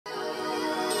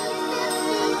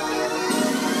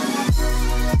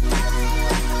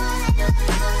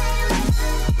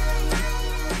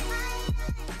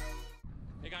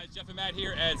right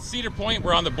here at Cedar Point.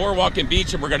 We're on the Boardwalk and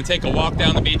beach, and we're going to take a walk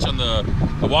down the beach on the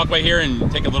walkway here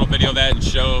and take a little video of that and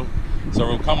show.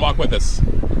 So come walk with us.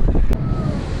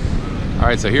 All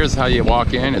right, so here's how you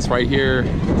walk in. It's right here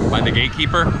by the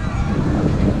gatekeeper,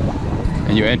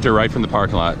 and you enter right from the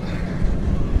parking lot.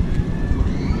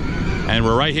 And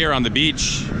we're right here on the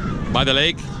beach by the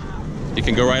lake. You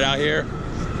can go right out here.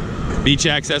 Beach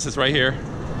access is right here.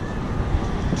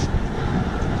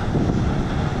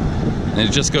 And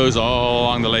it just goes all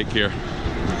along the lake here.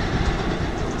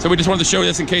 So we just wanted to show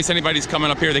this in case anybody's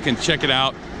coming up here, they can check it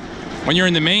out. When you're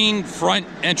in the main front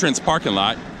entrance parking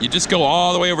lot, you just go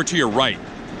all the way over to your right,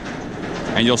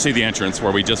 and you'll see the entrance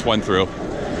where we just went through.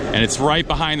 And it's right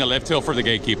behind the lift hill for the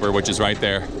gatekeeper, which is right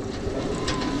there.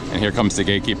 And here comes the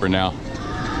gatekeeper now.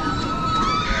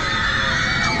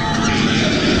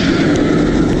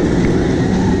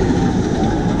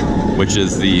 Which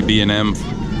is the B&M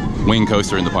wing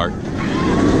coaster in the park.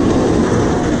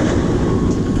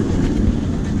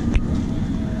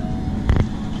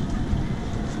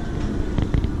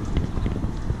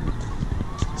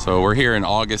 So we're here in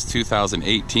August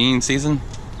 2018 season.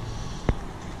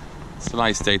 It's a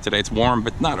nice day today. It's warm,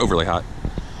 but not overly hot.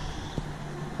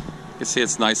 You can see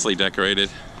it's nicely decorated.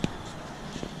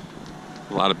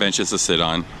 A lot of benches to sit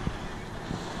on.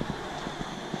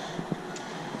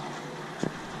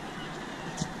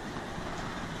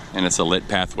 And it's a lit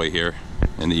pathway here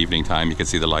in the evening time. You can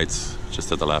see the lights just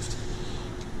to the left.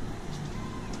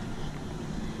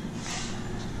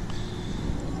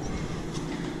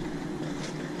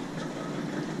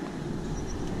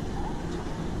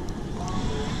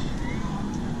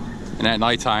 And at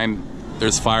nighttime,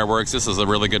 there's fireworks. This is a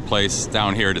really good place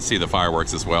down here to see the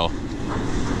fireworks as well.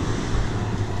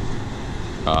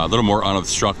 A little more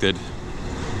unobstructed.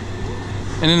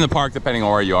 And in the park, depending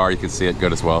on where you are, you can see it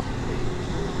good as well.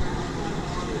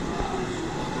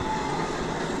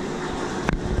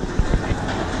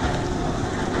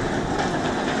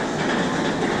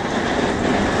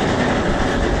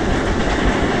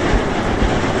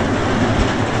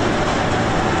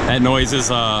 That noise is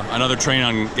another train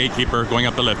on Gatekeeper going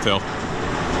up the lift hill.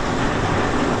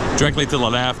 Directly to the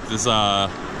left is a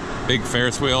big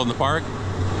Ferris wheel in the park,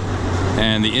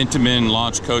 and the Intamin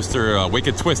launch coaster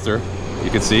Wicked Twister.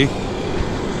 You can see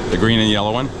the green and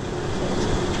yellow one.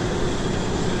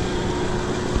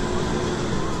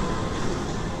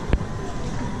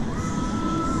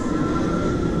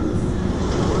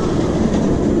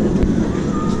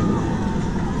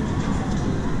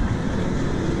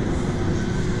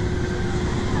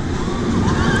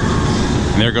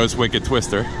 And there goes Wicked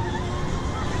Twister.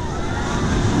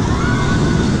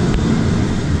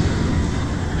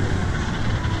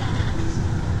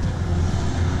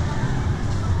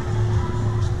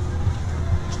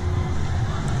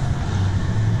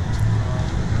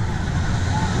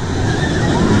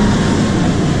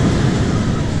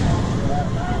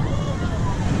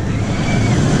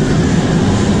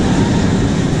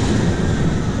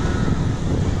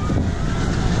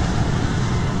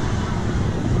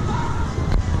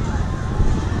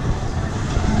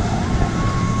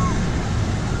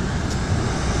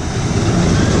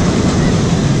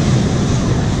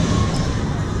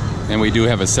 And we do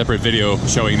have a separate video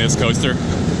showing this coaster.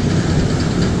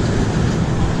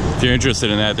 If you're interested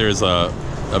in that, there's a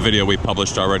video we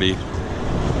published already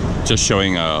just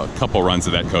showing a couple runs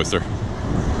of that coaster.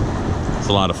 It's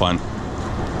a lot of fun.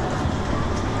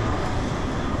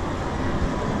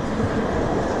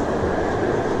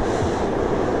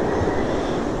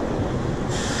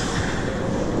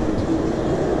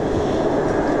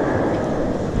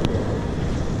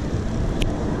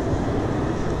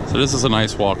 So this is a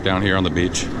nice walk down here on the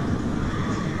beach.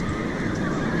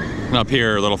 And up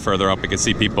here, a little further up, you can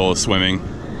see people swimming.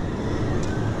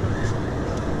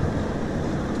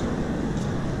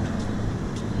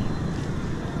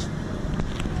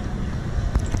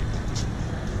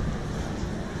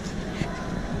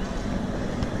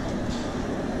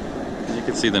 And you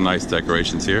can see the nice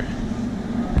decorations here.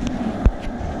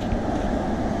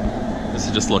 This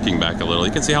is just looking back a little.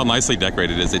 You can see how nicely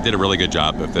decorated it is. They did a really good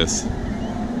job with this.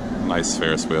 Nice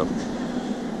Ferris wheel.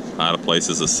 A lot of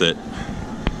places to sit.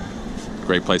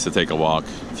 Great place to take a walk.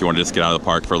 If you want to just get out of the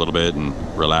park for a little bit and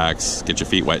relax, get your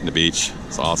feet wet in the beach.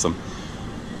 It's awesome.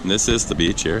 And this is the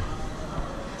beach here.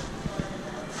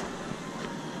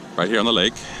 Right here on the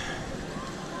lake.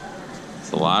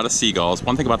 There's a lot of seagulls.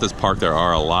 One thing about this park, there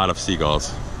are a lot of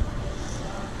seagulls.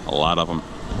 A lot of them.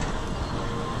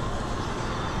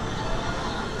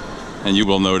 And you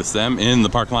will notice them in the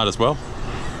parking lot as well.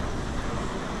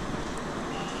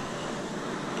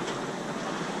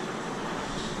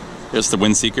 Here's the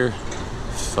Windseeker.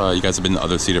 If you guys have been to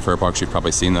other Cedar Fair parks, you've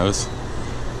probably seen those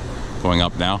going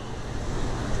up now.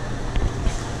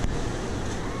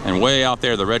 And way out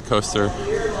there, the red coaster,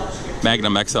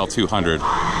 Magnum XL 200.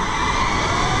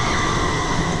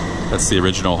 That's the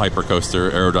original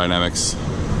hypercoaster aerodynamics,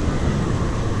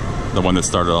 the one that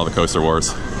started all the coaster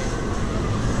wars.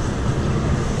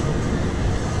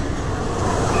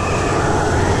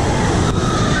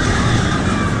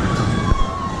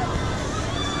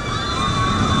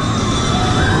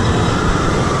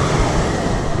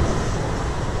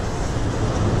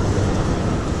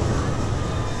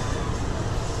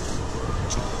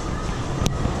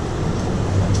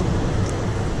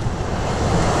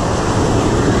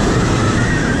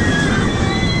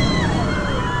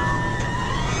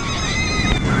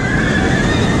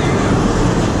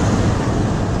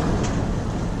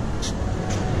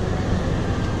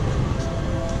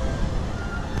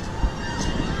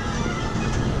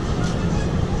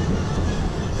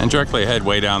 And directly ahead,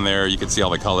 way down there, you can see all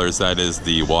the colors. That is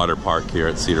the water park here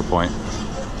at Cedar Point.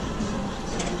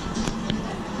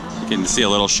 You can see a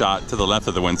little shot to the left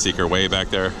of the Windseeker, way back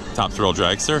there, Top Thrill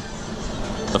Dragster.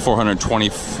 The 420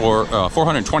 foot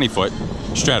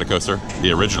Stratocoaster,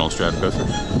 the original Stratocoaster.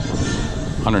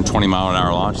 120 mile an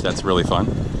hour launch, that's really fun.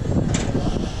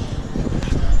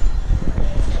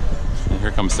 And here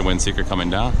comes the Windseeker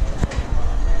coming down.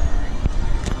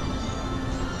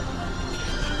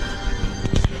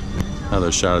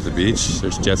 Another shot at the beach.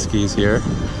 There's jet skis here.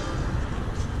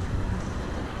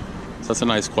 So that's a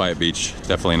nice quiet beach.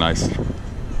 Definitely nice.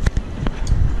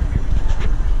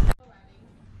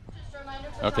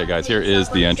 Okay guys, here is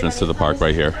the entrance to the park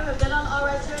right here.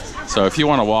 So if you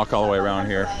want to walk all the way around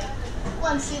here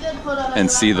and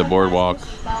see the boardwalk,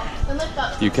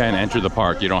 you can enter the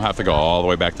park. You don't have to go all the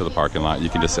way back to the parking lot. You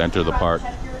can just enter the park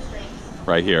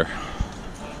right here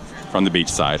from the beach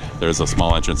side. There's a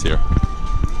small entrance here.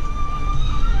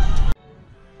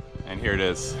 And here it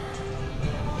is.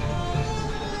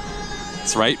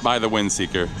 It's right by the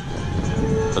Windseeker,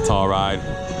 the tall ride.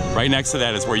 Right next to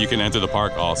that is where you can enter the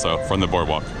park also from the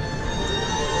boardwalk.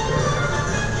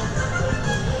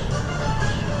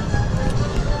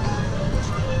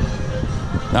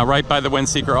 Now right by the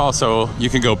Windseeker also, you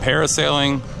can go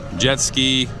parasailing, jet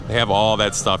ski. They have all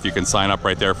that stuff. You can sign up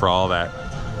right there for all that.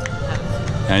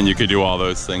 And you can do all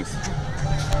those things.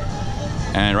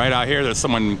 And right out here, there's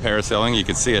someone parasailing. You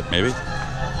can see it, maybe.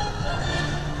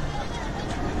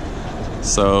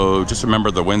 So just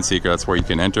remember the Windseeker. That's where you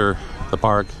can enter the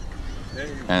park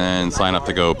and sign up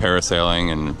to go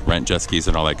parasailing and rent jet skis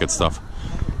and all that good stuff.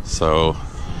 So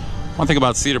one thing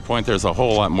about Cedar Point, there's a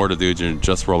whole lot more to do than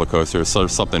just roller coasters. So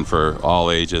there's something for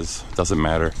all ages. Doesn't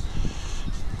matter.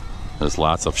 There's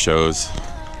lots of shows,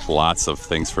 lots of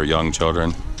things for young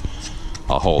children,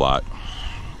 a whole lot.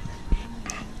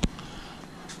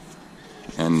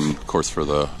 And of course for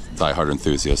the die-hard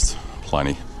enthusiasts,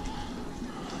 plenty.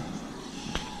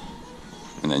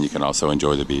 And then you can also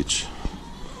enjoy the beach.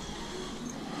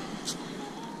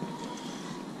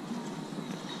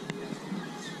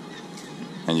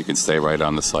 And you can stay right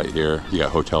on the site here. You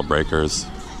got hotel breakers.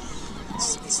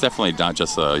 It's definitely not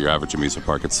just your average amusement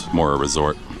park, it's more a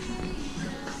resort.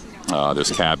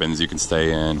 There's cabins you can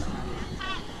stay in.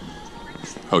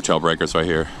 Hotel breakers right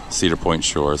here. Cedar Point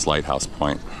Shores, Lighthouse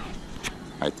Point.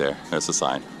 Right there, there's the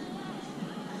sign.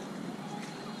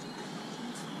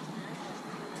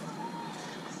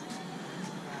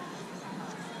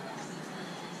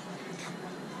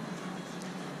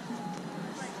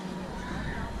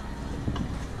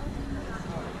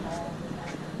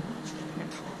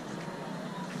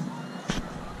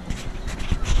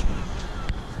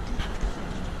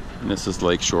 And this is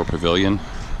Lakeshore Pavilion.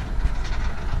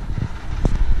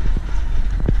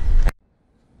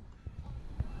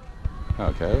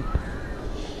 Okay.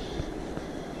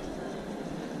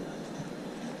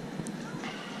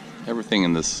 Everything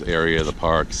in this area of the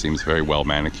park seems very well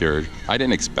manicured. I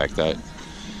didn't expect that.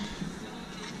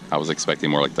 I was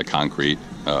expecting more like the concrete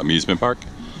amusement park.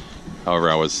 However,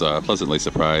 I was pleasantly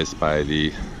surprised by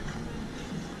the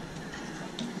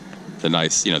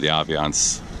nice, the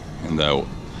ambiance, and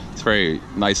it's very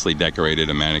nicely decorated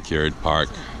and manicured park.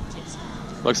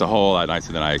 Looks a whole lot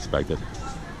nicer than I expected.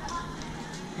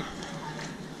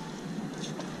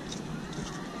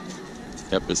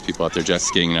 Yep, there's people out there jet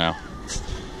skiing now.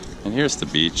 And here's the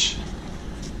beach.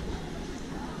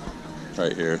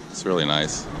 Right here. It's really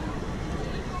nice.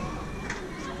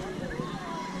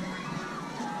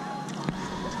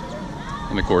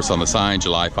 And of course on the sign,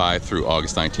 July 5 through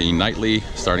August 19, nightly,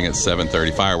 starting at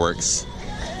 7:30 fireworks.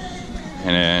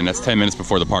 And then that's 10 minutes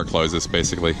before the park closes,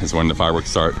 basically, is when the fireworks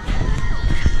start.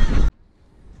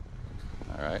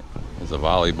 All right, there's There's a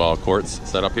volleyball courts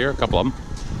set up here, a couple of them.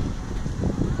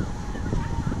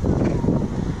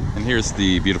 And here's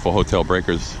the beautiful hotel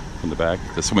breakers in the back.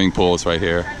 The swimming pool is right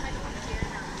here.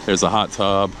 There's a hot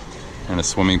tub and a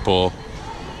swimming pool.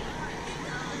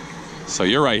 So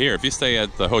you're right here. If you stay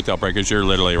at the hotel breakers, you're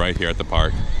literally right here at the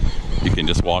park. You can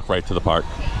just walk right to the park.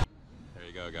 There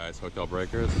you go, guys, hotel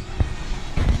breakers.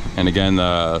 And again,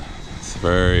 it's a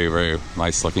very, very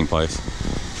nice looking place.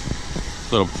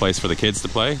 Little place for the kids to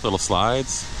play, little slides,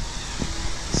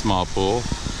 small pool.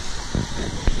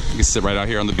 You can sit right out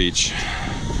here on the beach.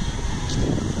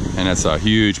 And it's a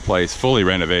huge place, fully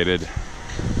renovated.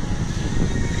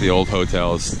 The old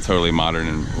hotel is totally modern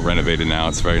and renovated now.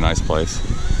 It's a very nice place.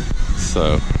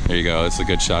 So there you go, it's a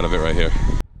good shot of it right here.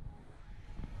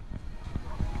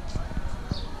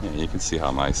 Yeah, you can see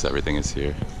how nice everything is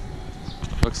here.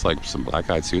 Looks like some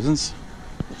black-eyed Susans.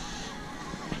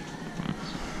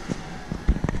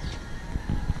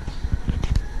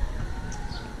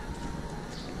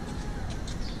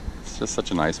 It's just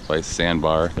such a nice place.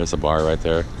 Sandbar. There's a bar right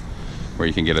there where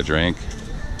you can get a drink.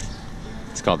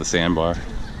 It's called the Sandbar.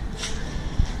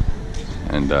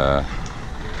 And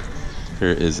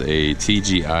here is a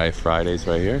TGI Fridays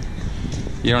right here.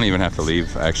 You don't even have to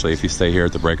leave, actually. If you stay here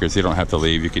at the breakers, you don't have to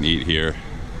leave. You can eat here.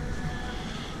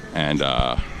 And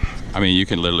I mean, you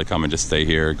can literally come and just stay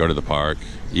here, go to the park,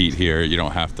 eat here. You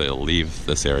don't have to leave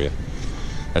this area.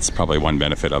 That's probably one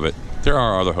benefit of it. There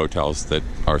are other hotels that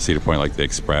are Cedar Point, like the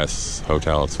Express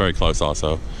Hotel. It's very close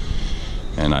also.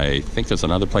 And I think there's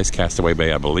another place, Castaway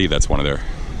Bay. I believe that's one of their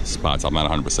spots. I'm not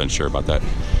 100% sure about that.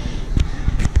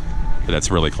 But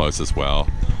that's really close as well.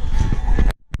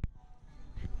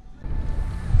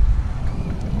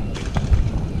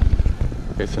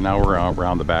 Okay, so now we're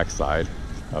around the back side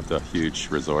of the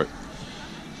huge resort.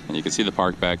 And you can see the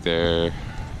park back there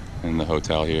and the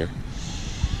hotel here.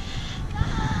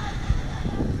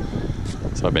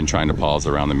 So I've been trying to pause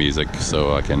around the music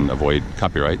so I can avoid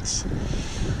copyrights.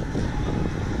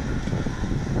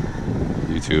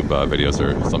 YouTube videos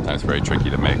are sometimes very tricky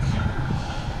to make.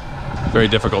 Very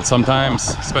difficult sometimes,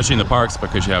 especially in the parks,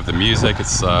 because you have the music.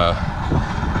 It's a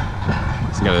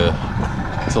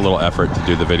little effort to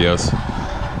do the videos.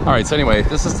 All right, so anyway,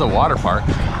 this is the water park.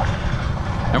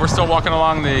 And we're still walking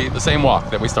along the same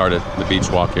walk that we started, the beach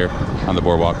walk here on the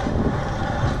Boardwalk.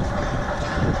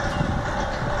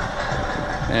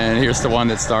 And here's the one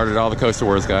that started all the Coaster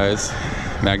Wars guys,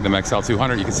 Magnum XL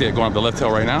 200. You can see it going up the lift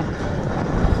hill right now.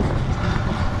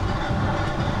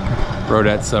 Rode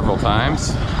that several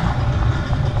times.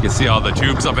 You can see all the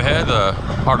tubes up ahead,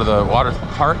 part of the water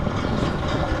park.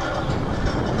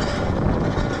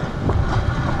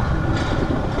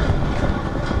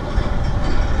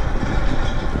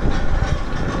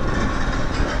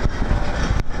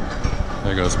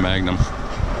 There goes Magnum.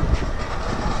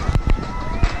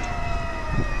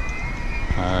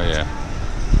 Oh yeah.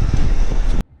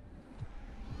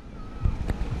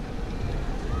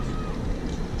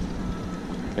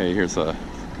 Okay, here's the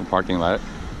parking lot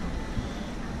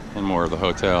and more of the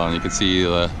hotel, and you can see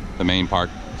the main park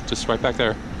just right back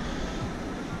there.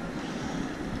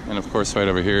 And of course right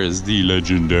over here is the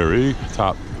legendary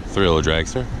Top Thrill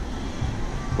Dragster,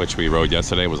 which we rode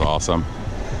yesterday. It was awesome.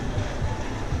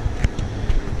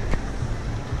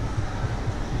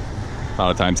 A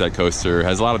lot of times that coaster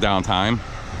has a lot of downtime.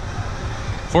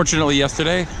 Fortunately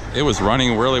yesterday it was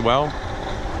running really well,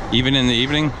 even in the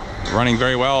evening, running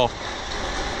very well,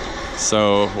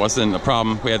 so it wasn't a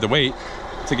problem. We had to wait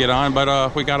to get on,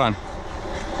 but we got on.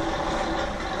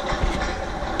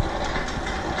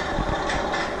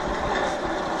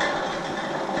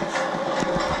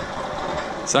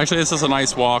 So actually this is a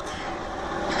nice walk.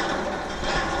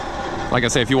 Like I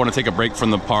say, if you want to take a break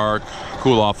from the park,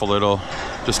 cool off a little,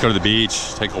 just go to the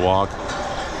beach, take a walk.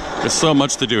 There's so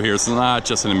much to do here. It's not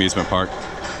just an amusement park.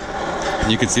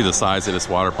 You can see the size of this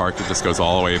water park. It just goes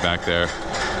all the way back there.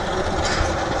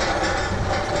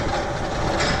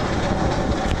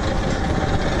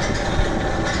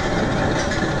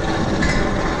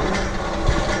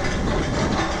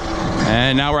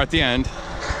 And now we're at the end.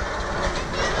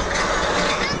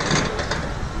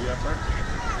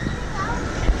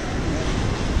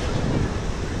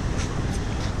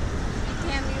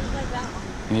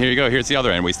 And here you go, here's the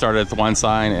other end. We started at the one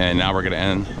side and now we're gonna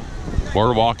end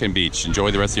Boardwalk and beach.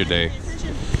 Enjoy the rest of your day.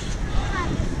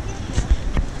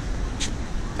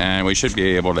 And we should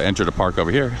be able to enter the park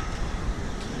over here.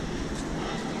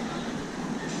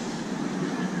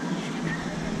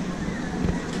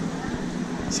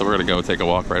 So we're gonna go take a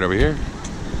walk right over here.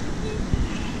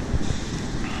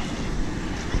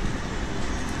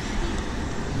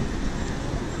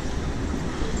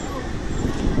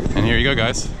 And here you go,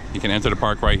 guys. You can enter the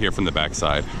park right here from the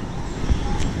backside.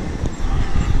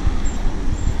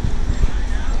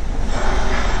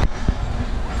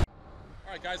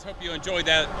 All right, guys, hope you enjoyed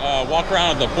that walk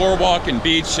around the boardwalk and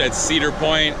beach at Cedar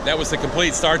Point. That was the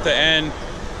complete start to end.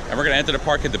 And we're going to enter the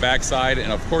park at the backside.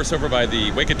 And of course, over by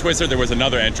the Wicked Twister, there was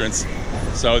another entrance.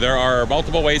 So there are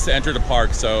multiple ways to enter the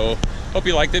park. So hope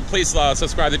you liked it. Please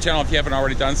subscribe to the channel if you haven't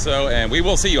already done so. And we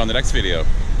will see you on the next video.